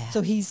 Yeah.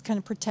 So he's kind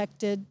of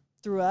protected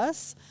through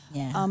us.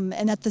 Yeah.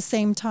 And at the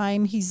same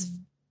time, he's,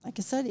 like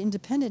I said,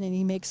 independent, and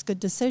he makes good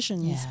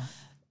decisions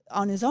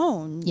on his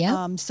own.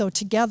 Yeah. So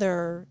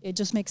together, it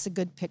just makes a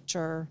good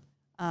picture.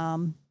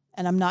 And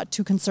I'm not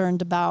too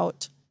concerned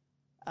about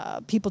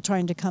people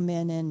trying to come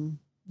in and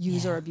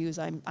use or abuse.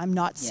 I'm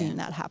not seeing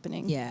that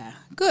happening. Yeah,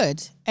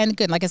 good. And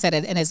good. Like I said,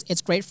 and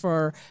it's great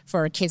for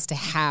our kids to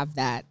have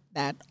that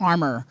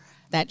armor,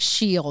 that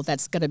shield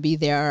that's going to be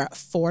there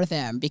for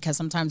them, because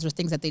sometimes there's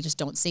things that they just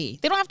don't see.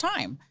 They don't have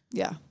time.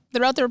 Yeah.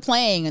 They're out there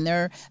playing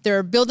and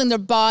they're building their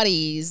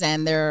bodies,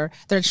 and they're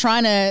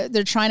trying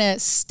to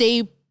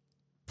stay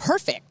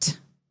perfect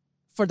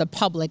for the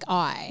public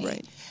eye.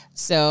 Right.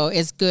 So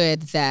it's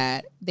good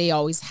that they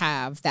always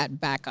have that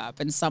backup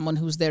and someone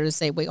who's there to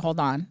say, wait, hold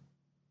on,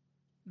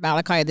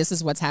 Malachi, this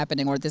is what's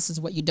happening, or this is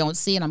what you don't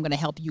see, and I'm going to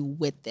help you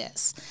with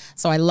this.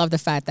 So I love the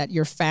fact that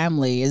your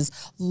family is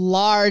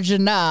large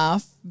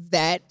enough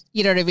that,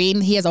 you know what I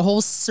mean, he has a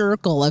whole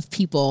circle of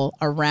people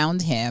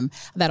around him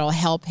that'll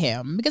help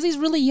him, because he's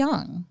really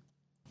young.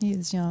 He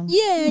is young.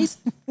 Yeah,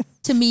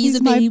 to me, he's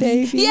a my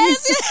baby. baby.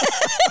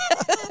 Yes.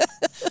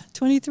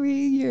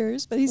 23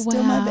 years, but he's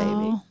still my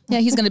baby. Yeah,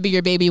 he's going to be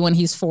your baby when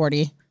he's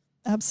 40.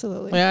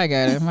 Absolutely. Yeah, I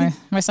get it.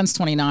 My son's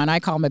 29. I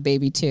call him a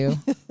baby too.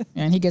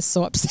 And he gets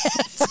so upset.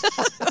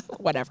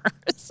 Whatever.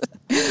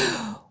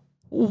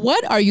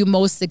 What are you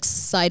most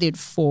excited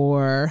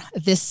for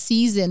this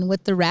season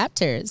with the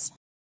Raptors?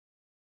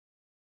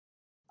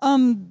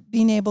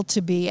 Being able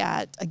to be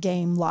at a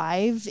game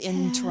live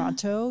in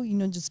Toronto,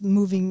 just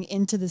moving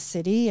into the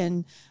city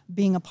and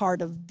being a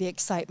part of the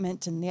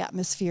excitement and the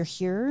atmosphere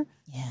here.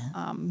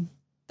 Yeah.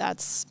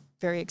 That's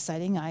very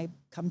exciting. I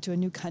come to a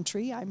new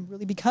country. I'm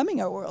really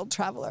becoming a world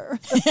traveler,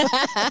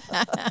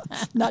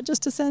 not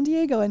just to San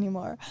Diego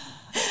anymore.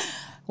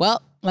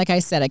 Well, like I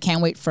said, I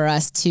can't wait for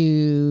us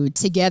to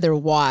together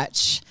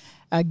watch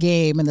a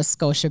game in the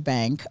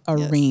Scotiabank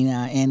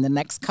Arena in the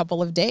next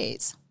couple of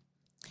days.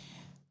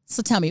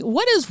 So tell me,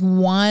 what is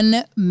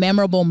one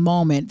memorable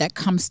moment that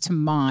comes to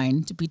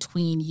mind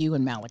between you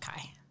and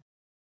Malachi?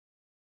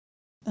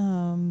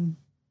 And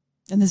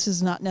this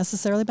is not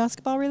necessarily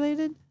basketball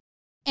related?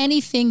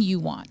 Anything you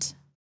want.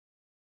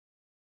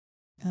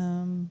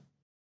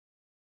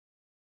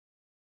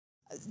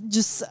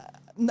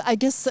 I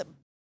guess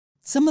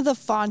some of the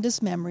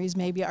fondest memories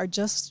maybe are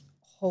just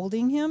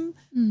holding him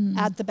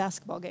at the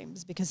basketball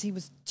games, because he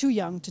was too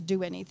young to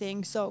do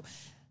anything. So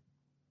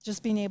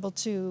just being able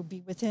to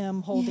be with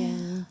him,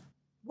 holding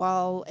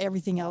while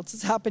everything else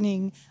is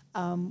happening,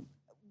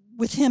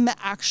 with him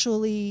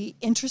actually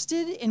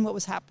interested in what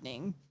was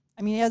happening.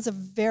 I mean, as a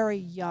very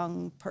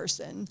young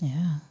person,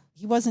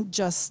 he wasn't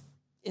just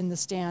in the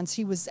stands.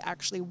 He was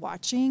actually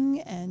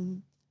watching,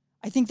 and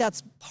I think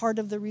that's part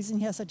of the reason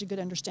he has such a good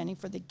understanding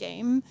for the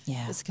game,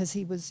 is because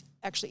he was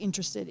actually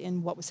interested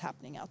in what was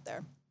happening out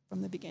there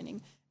from the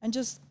beginning. And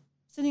just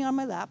sitting on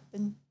my lap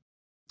and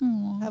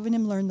having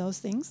him learn those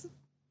things,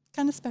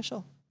 kind of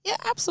special. Yeah,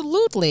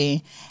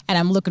 absolutely. And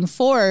I'm looking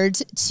forward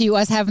to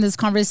us having this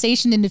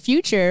conversation in the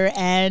future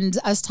and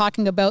us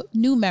talking about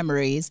new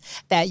memories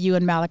that you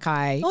and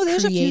Malachi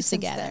create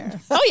together.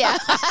 Oh, yeah.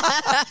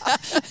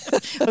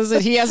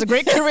 Listen, he has a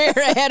great career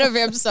ahead of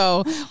him.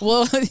 So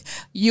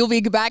you'll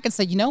be back and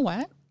say, you know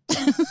what?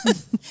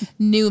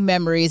 New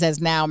memories as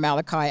now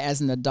Malachi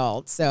as an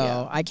adult.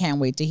 So I can't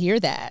wait to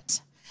hear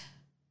that.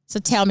 So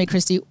tell me,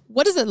 Christy,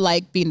 what is it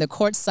like being the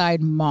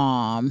courtside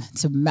mom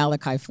to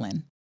Malachi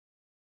Flynn?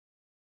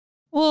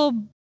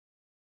 Well,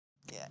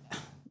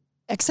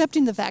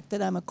 accepting the fact that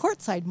I'm a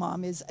courtside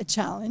mom is a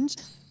challenge.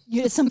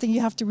 It's something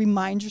you have to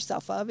remind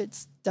yourself of. It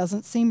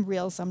doesn't seem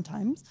real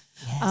sometimes.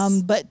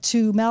 Yes. But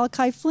to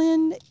Malachi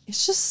Flynn,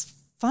 it's just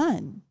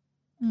fun.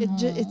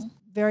 It's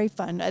very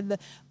fun.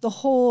 The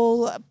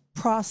whole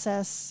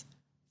process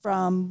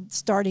from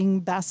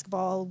starting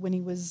basketball when he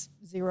was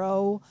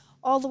 0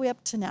 all the way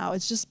up to now,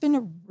 it's just been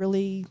a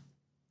really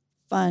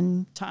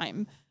fun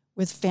time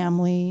with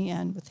family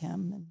and with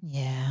him.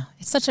 Yeah,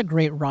 it's such a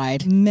great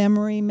ride.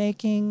 Memory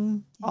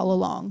making all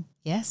along.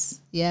 Yes,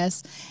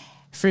 yes.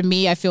 For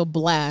me, I feel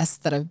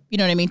blessed that you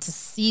know what I mean, to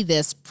see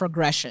this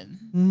progression.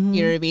 Mm-hmm.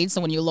 You know what I mean?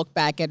 So when you look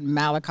back at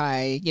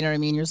Malachi, you know what I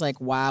mean? You're just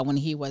like, wow, when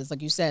he was,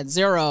 like you said,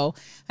 0,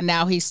 and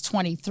now he's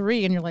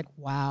 23, and you're like,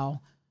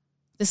 wow,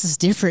 this is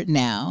different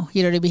now.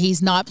 You know what I mean?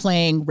 He's not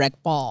playing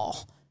rec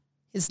ball.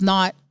 It's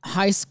not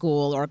high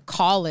school or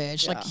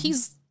college. Yeah. Like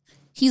he's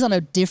on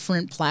a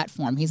different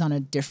platform. He's on a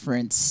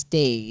different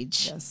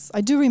stage. Yes.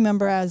 I do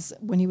remember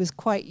when he was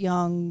quite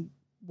young,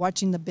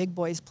 watching the big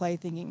boys play,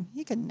 thinking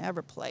he could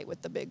never play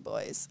with the big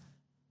boys.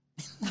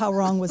 How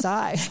wrong was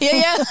I?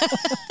 Yeah.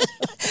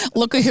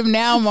 Look at him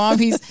now, Mom.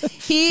 He's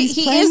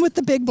playing with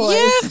the big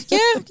boys.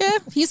 Yeah.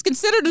 He's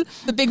considered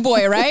the big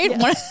boy, right?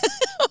 Yeah.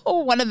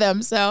 One of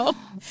them. So,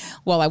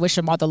 well, I wish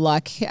him all the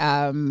luck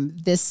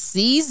this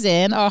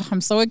season. Oh,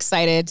 I'm so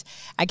excited.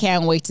 I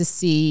can't wait to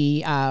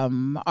see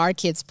our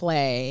kids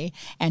play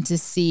and to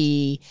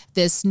see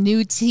this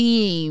new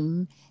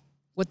team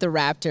with the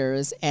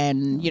Raptors,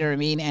 and you know what I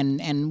mean,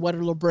 and what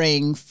it'll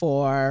bring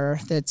for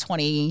the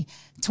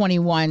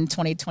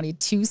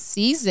 2021-2022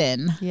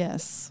 season.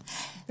 Yes.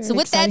 So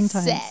with that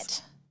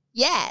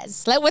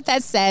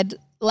said,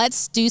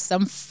 let's do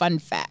some fun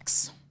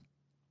facts.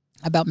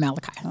 about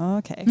Malachi.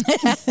 Okay.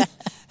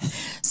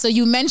 So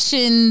you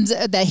mentioned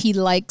that he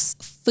likes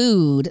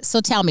food.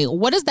 So tell me,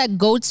 what is that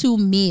go-to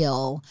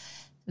meal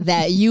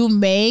that you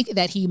make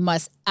that he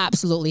must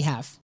absolutely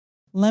have?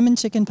 Lemon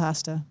chicken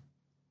pasta.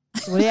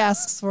 That's what he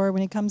asks for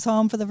when he comes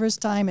home for the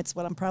first time. It's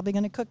what I'm probably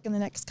going to cook in the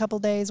next couple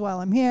days while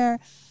I'm here.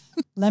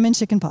 Lemon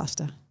chicken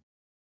pasta.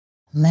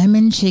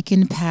 Lemon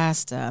chicken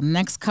pasta.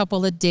 Next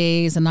couple of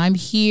days, and I'm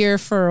here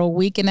for a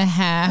week and a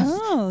half.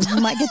 Oh,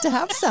 you might get to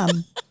have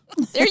some.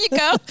 There you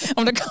go.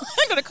 I'm gonna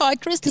call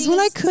it Christy. Because when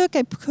I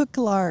cook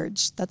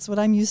large. That's what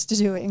I'm used to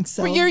doing.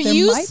 So Well, you're there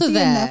used might to be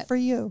that. enough for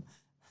you.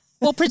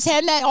 Well,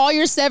 pretend that all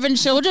your 7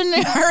 children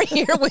are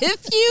here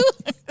with you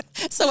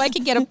so I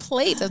can get a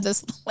plate of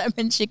this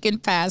lemon chicken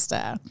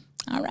pasta.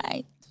 All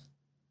right.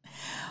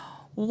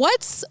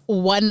 What's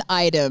one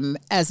item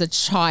as a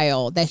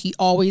child that he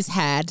always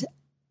had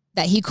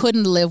that he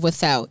couldn't live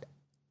without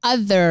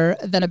other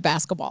than a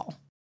basketball?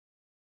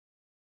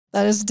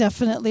 That is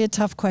definitely a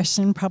tough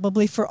question,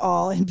 probably for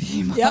all. And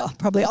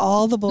probably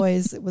all the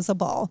boys, it was a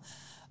ball.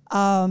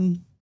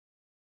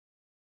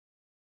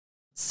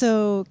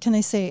 So can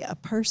I say a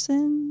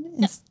person?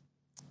 Yeah.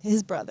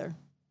 His brother,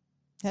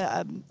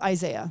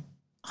 Isaiah.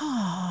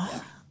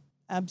 Oh,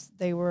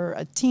 They were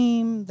a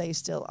team. They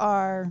still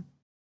are.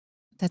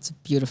 that's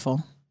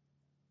beautiful.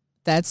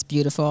 That's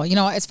beautiful. You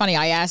know, it's funny.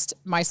 I asked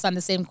my son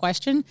the same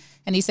question,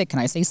 and he said, "Can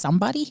I say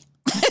somebody?"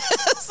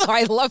 So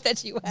I love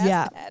that you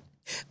asked that.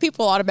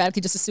 People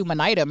automatically just assume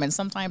an item, and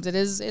sometimes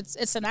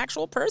it's an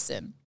actual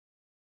person.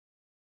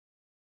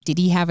 Did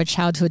he have a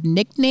childhood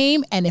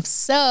nickname? And if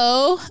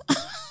so,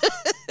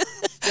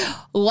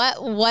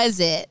 what was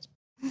it?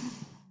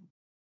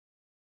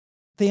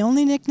 The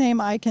only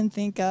nickname I can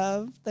think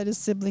of that his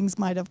siblings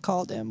might have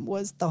called him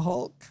was the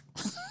Hulk.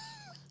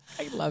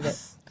 I love it.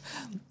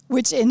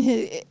 Which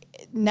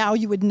now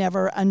you would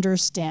never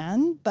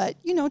understand, but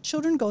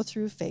children go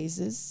through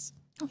phases.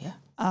 Oh yeah.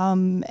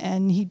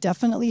 And he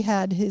definitely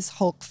had his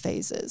Hulk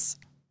phases.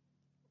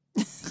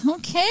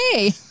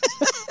 Okay.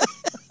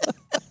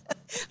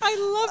 I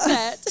love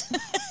that.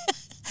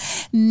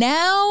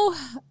 Now,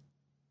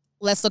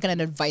 let's look at an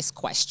advice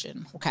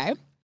question, okay?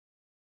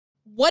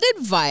 What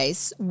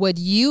advice would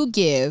you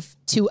give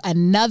to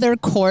another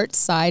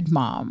courtside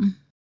mom?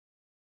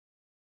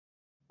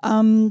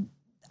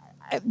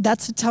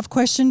 That's a tough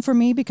question for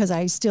me because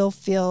I still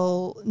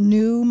feel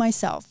new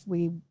myself.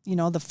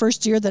 The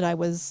first year that I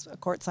was a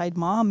courtside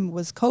mom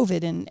was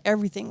COVID and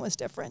everything was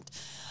different.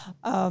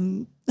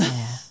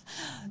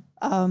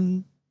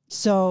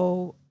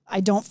 So I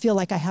don't feel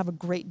like I have a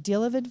great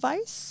deal of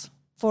advice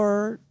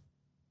for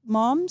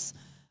moms.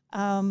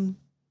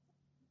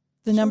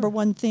 The number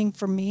one thing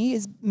for me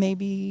is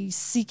maybe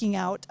seeking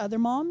out other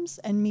moms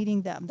and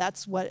meeting them.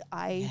 That's what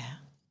I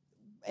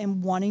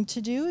am wanting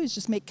to do, is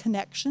just make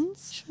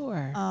connections.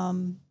 Sure.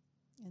 And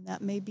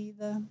that may be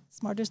the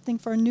smartest thing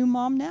for a new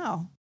mom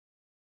now.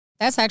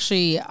 That's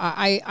actually,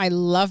 I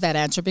love that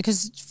answer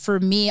because for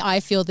me, I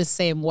feel the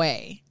same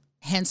way.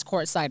 Hence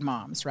courtside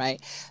moms,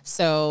 right?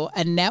 So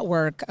a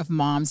network of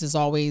moms is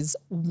always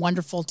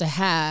wonderful to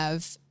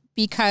have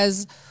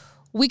because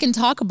we can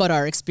talk about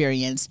our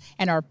experience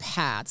and our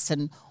paths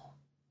and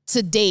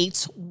to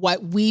date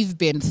what we've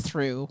been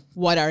through,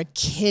 what our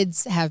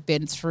kids have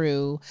been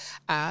through,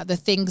 the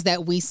things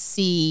that we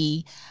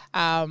see,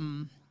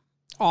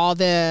 all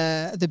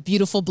the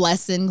beautiful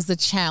blessings, the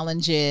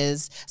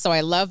challenges. So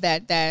I love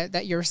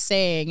that you're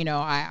saying,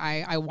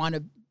 I want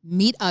to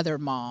meet other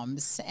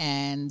moms.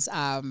 And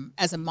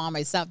as a mom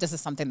myself, this is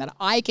something that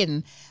I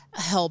can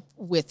help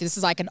with. This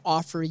is I can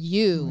offer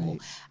you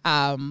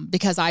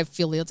because I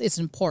feel it's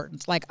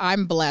important. Like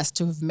I'm blessed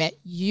to have met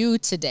you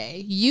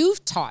today.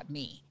 You've taught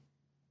me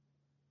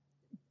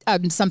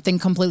something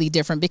completely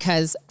different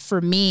because for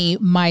me,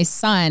 my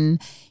son,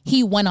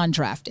 he went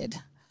undrafted.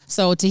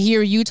 So to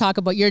hear you talk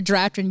about your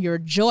draft and your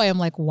joy, I'm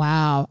like,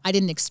 wow, I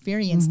didn't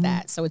experience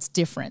that. So it's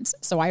different.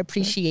 So I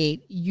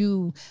appreciate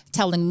you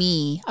telling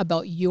me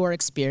about your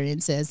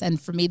experiences.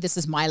 And for me, this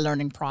is my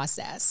learning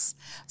process.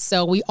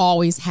 So we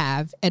always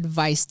have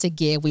advice to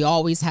give. We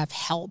always have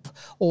help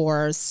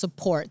or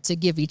support to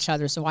give each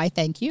other. So I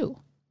thank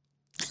you.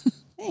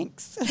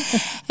 Thanks.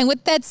 And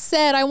with that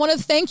said, I want to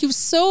thank you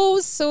so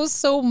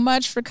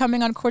much for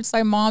coming on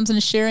Courtside Moms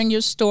and sharing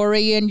your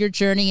story and your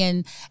journey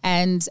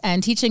and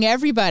teaching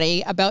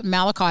everybody about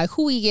Malachi,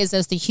 who he is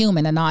as the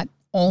human and not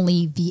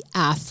only the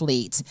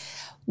athlete.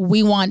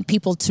 We want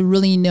people to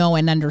really know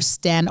and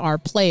understand our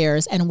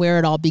players and where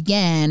it all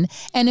began.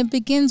 And it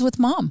begins with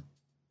mom.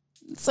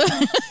 So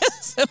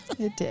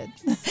It did.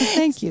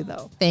 Thank you,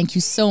 though. Thank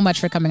you so much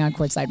for coming on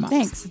Courtside Moms.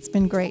 Thanks. It's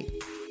been great.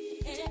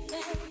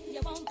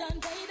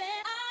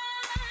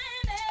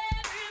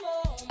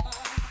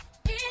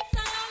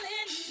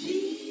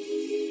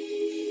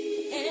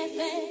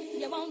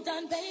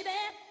 Done, baby.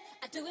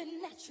 I do it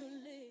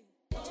naturally.